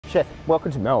Chef,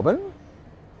 welcome to Melbourne.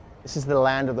 This is the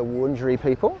land of the Wurundjeri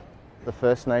people, the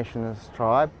First Nations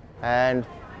tribe, and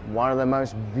one of the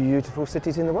most beautiful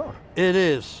cities in the world. It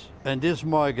is, and this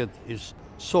market is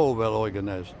so well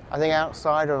organized. I think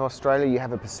outside of Australia you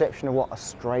have a perception of what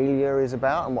Australia is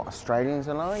about and what Australians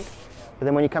are like. But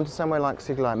then when you come to somewhere like a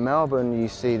city like Melbourne, you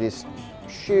see this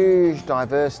huge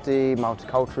diversity,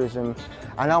 multiculturalism,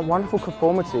 and our wonderful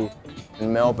conformity.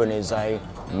 And Melbourne is a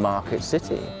market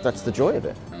city. That's the joy of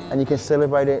it. And you can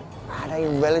celebrate it at a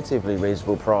relatively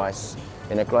reasonable price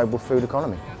in a global food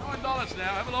economy. $9 now,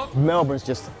 have a look. Melbourne's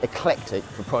just eclectic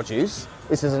for produce.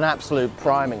 This is an absolute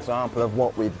prime example of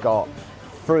what we've got.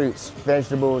 Fruits,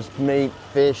 vegetables, meat,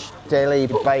 fish, deli,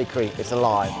 bakery, it's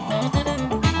alive.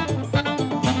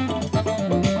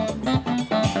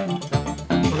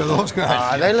 Look at those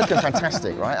guys. They're looking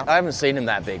fantastic, right? I haven't seen them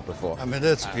that big before. I mean,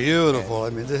 that's beautiful. I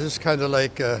mean, this is kind of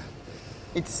like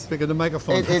It's bigger than the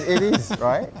microphone. It is,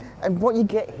 right? And what you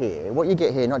get here,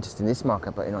 not just in this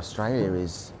market, but in Australia,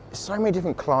 is so many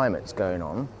different climates going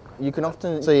on. You can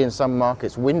often see in some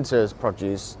markets winter's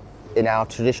produce in our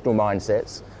traditional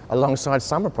mindsets alongside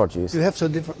summer produce. You have so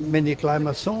many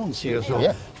climate zones here, so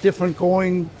Yeah. different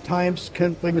growing times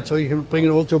can bring it, so you can bring it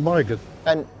all to market.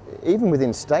 And even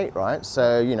within state, right?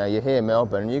 So, you're here in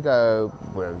Melbourne, you go,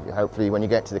 well, hopefully when you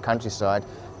get to the countryside,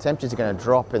 temperatures are going to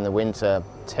drop in the winter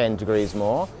 10 degrees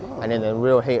more, and in the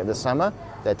real heat of the summer,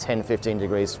 they're 10, 15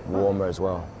 degrees warmer as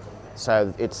well.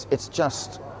 So it's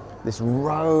just this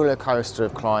roller coaster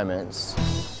of climates.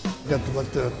 You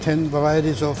got 10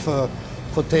 varieties of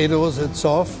potatoes and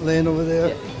soft laying over there,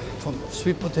 Yeah. from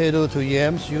sweet potato to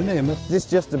yams, you name it. This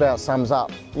just about sums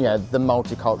up, the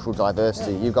multicultural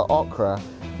diversity. You've got okra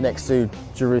next to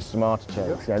Jerusalem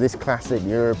artichokes. This classic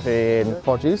European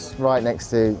produce right next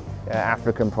to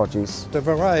African produce. The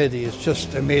variety is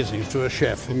just amazing to a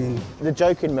chef. I mean, The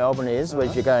joke in Melbourne is,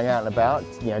 when you're going out and about,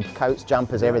 coats,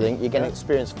 jumpers, everything, you're going to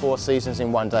experience 4 seasons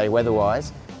in one day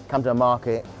weather-wise. Come to a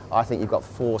market, I think you've got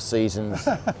 4 seasons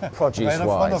produce-wise. right in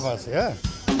front of us, yeah.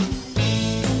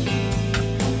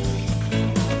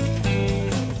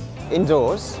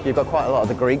 Indoors, you've got quite a lot of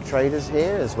the Greek traders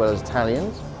here, as well as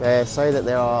Italians. They say that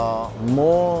there are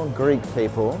more Greek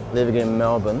people living in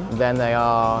Melbourne than they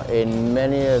are in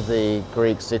many of the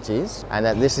Greek cities, and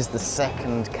that this is the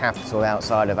second capital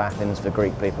outside of Athens for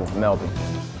Greek people, Melbourne.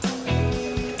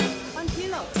 1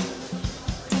 kilo.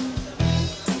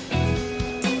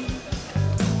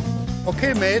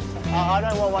 Okay, mate. I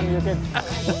don't want one, you're good.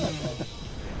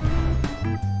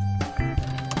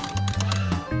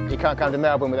 You can't come to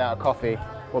Melbourne without a coffee.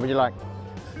 What would you like?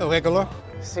 A regular?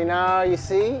 See, now you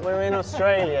see, we're in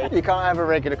Australia. You can't have a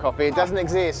regular coffee. It doesn't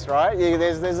exist, right?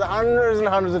 There's hundreds and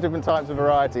hundreds of different types of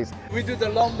varieties. We do the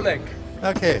long black.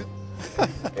 Okay.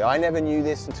 I never knew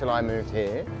this until I moved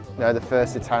here. The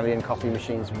first Italian coffee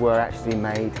machines were actually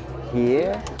made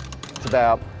here. It's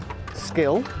about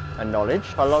skill and knowledge.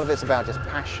 A lot of it's about just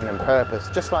passion and purpose,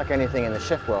 just like anything in the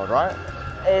chef world, right?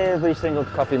 Every single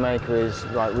coffee maker is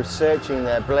researching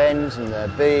their blends and their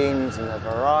beans and their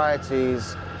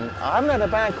varieties. I haven't had a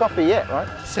bad coffee yet, right?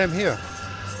 Same here,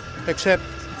 except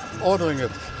ordering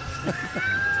it.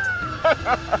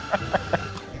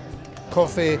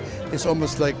 Coffee is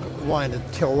almost like wine. The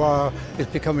terroir is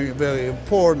becoming very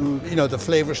important. The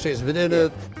flavor stays within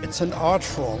it. It's an art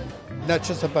form, not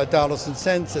just about dollars and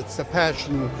cents. It's the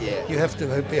passion you have to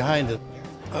have behind it.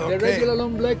 The regular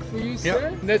long black for you,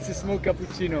 sir? That's a smoked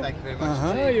cappuccino. Thank you very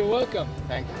much. Oh, you're welcome.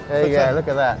 Thank you. There you go, look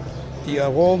at that. The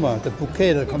aroma, the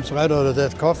bouquet that comes right out of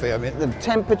that coffee. I mean, The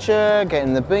temperature,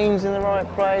 getting the beans in the right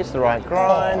place, the right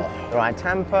grind, the right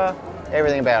temper,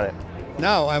 everything about it.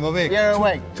 now I'm awake. You're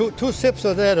awake. Two sips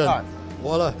of that and Right.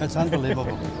 voila, it's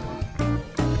unbelievable.